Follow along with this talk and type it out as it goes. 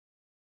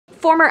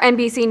Former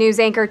NBC News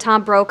anchor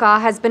Tom Brokaw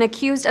has been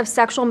accused of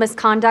sexual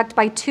misconduct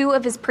by two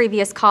of his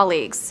previous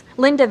colleagues.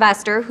 Linda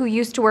Vester, who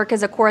used to work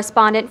as a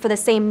correspondent for the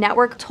same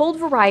network, told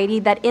Variety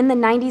that in the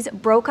 90s,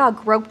 Brokaw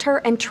groped her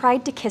and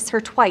tried to kiss her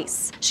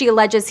twice. She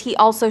alleges he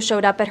also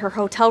showed up at her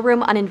hotel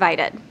room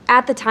uninvited.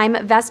 At the time,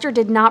 Vester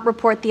did not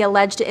report the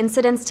alleged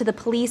incidents to the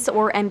police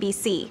or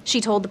NBC.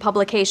 She told the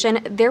publication,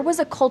 "There was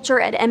a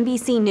culture at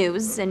NBC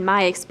News, in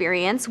my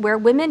experience, where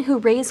women who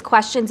raise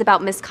questions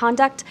about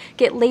misconduct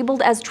get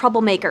labeled as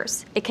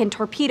troublemakers. It can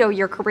torpedo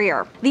your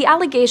career." The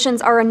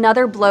allegations are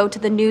another blow to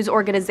the news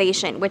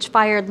organization, which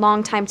fired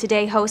longtime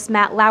Today host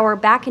Matt Lauer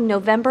back in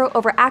November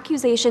over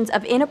accusations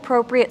of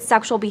inappropriate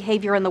sexual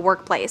behavior in the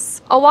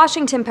workplace. A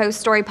Washington Post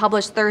story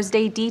published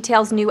Thursday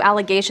details new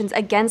allegations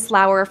against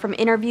Lauer from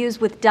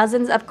interviews with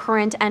dozens of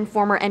current and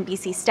former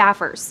NBC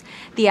staffers.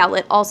 The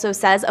outlet also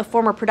says a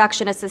former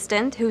production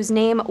assistant, whose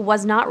name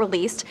was not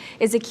released,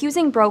 is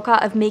accusing Brokaw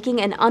of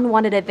making an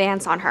unwanted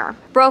advance on her.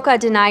 Brokaw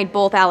denied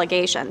both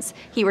allegations.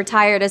 He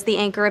retired as the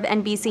anchor of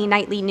NBC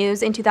Nightly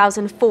News in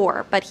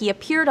 2004, but he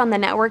appeared on the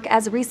network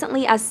as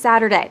recently as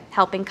Saturday,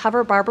 helping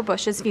cover Barbara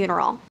Bush's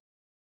funeral.